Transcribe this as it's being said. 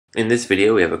In this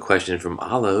video, we have a question from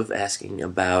Olive asking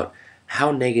about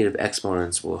how negative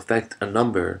exponents will affect a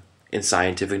number in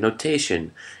scientific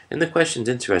notation. And the question's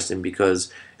interesting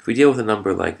because if we deal with a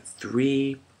number like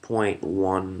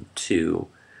 3.12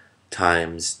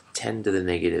 times 10 to the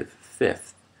negative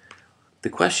fifth, the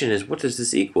question is, what does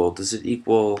this equal? Does it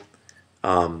equal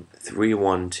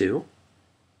 312,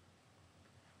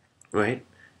 right?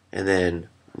 And then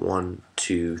 1,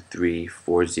 2, 3,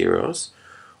 4 zeros?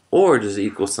 Or does it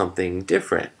equal something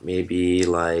different? Maybe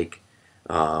like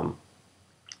 2,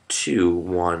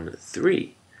 1,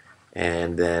 3,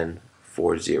 and then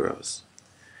 4 zeros.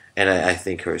 And I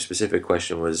think her specific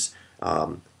question was,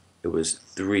 it was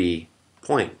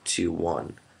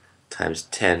 3.21 times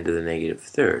 10 to the negative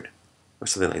third, or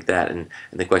something like that. And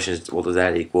the question is, well, does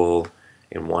that equal,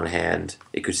 in one hand,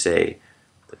 it could say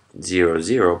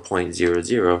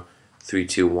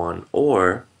 0.00321,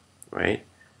 or, right,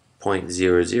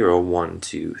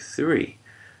 0.00123.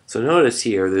 So notice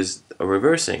here there's a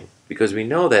reversing, because we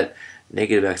know that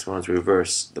negative exponents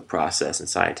reverse the process in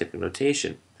scientific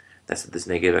notation. That's what this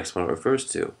negative exponent refers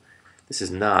to. This is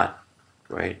not,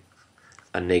 right,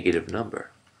 a negative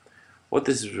number. What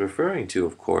this is referring to,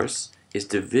 of course, is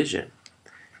division.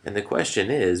 And the question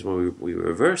is, when we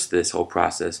reverse this whole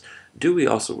process, do we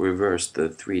also reverse the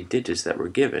three digits that were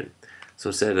given? So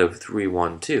instead of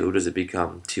 312, does it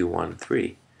become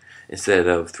 213? Instead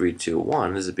of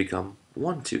 321, does it become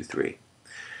 123?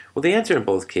 Well, the answer in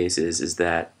both cases is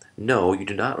that no, you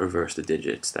do not reverse the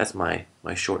digits. That's my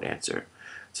short answer.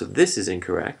 So this is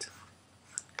incorrect,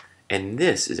 and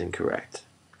this is incorrect.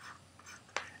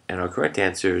 And our correct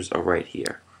answers are right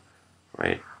here,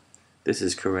 right? This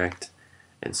is correct,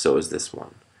 and so is this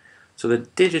one. So the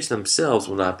digits themselves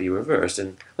will not be reversed,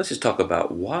 and let's just talk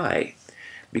about why.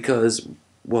 Because,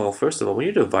 well, first of all, when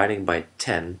you're dividing by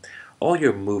 10, all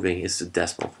you're moving is the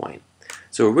decimal point.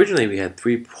 So originally we had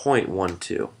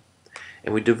 3.12,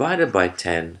 and we divided by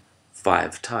 10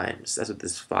 5 times. That's what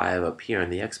this 5 up here in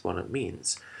the exponent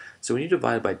means. So when you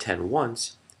divide by 10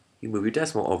 once, you move your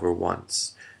decimal over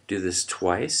once. Do this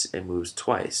twice, it moves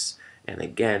twice, and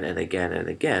again and again and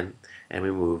again, and we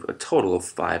move a total of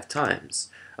 5 times.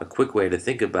 A quick way to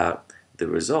think about the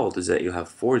result is that you have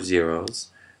 4 zeros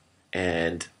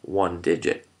and 1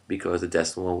 digit, because the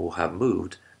decimal will have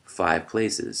moved 5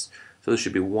 places. So there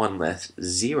should be 1 less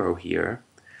 0 here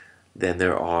than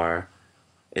there are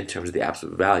in terms of the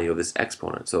absolute value of this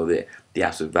exponent. So the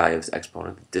absolute value of this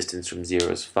exponent, the distance from 0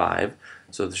 is 5,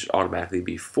 so there should automatically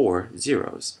be 4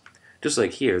 zeros. Just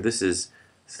like here, this is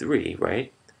 3,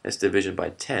 right? That's division by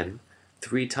 10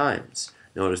 3 times.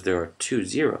 Notice there are 2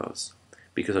 zeros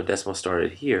because our decimal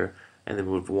started here and then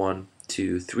moved 1,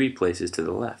 2, 3 places to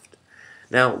the left.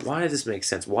 Now, why does this make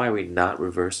sense? Why are we not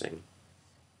reversing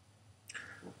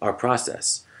our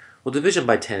process? Well, division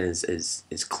by 10 is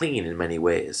clean in many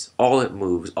ways. All it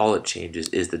moves, all it changes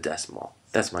is the decimal.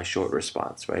 That's my short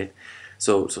response, right?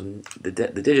 So the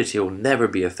digits here will never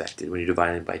be affected when you're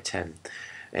dividing by 10.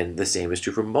 And the same is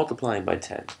true for multiplying by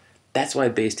 10. That's why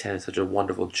base 10 is such a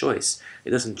wonderful choice. It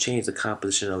doesn't change the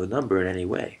composition of the number in any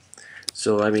way.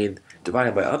 So, I mean,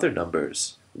 dividing by other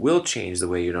numbers will change the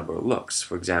way your number looks.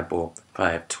 For example, if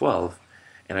I have 12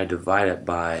 and I divide it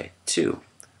by 2,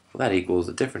 well, that equals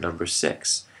a different number,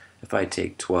 6. If I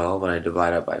take 12 and I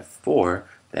divide it by 4,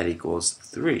 that equals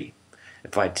 3.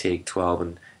 If I take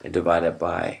 12 and divide it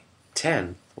by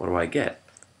 10, what do I get?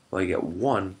 Well, I get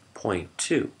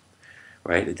 1.2,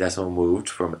 right? The decimal moved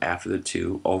from after the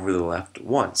 2 over the left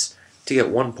once to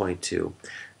get 1.2.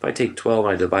 If I take 12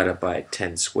 and I divide it by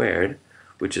 10 squared,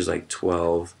 which is like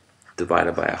 12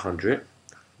 divided by 100,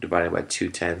 divided by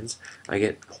 2 tens, I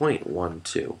get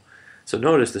 0.12. So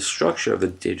notice the structure of the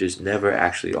digits never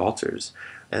actually alters.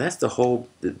 And that's the whole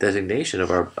designation of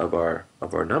our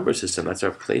number system. That's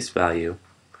our place value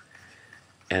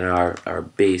and our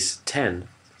base 10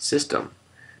 system.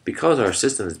 Because our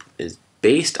system is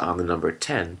based on the number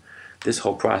 10, this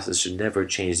whole process should never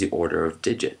change the order of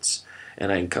digits.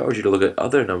 And I encourage you to look at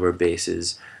other number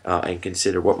bases and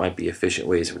consider what might be efficient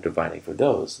ways for dividing for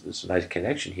those. There's a nice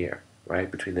connection here,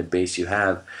 right, between the base you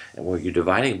have and what you're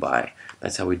dividing by.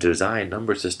 That's how we design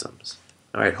number systems.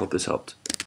 All right, hope this helped.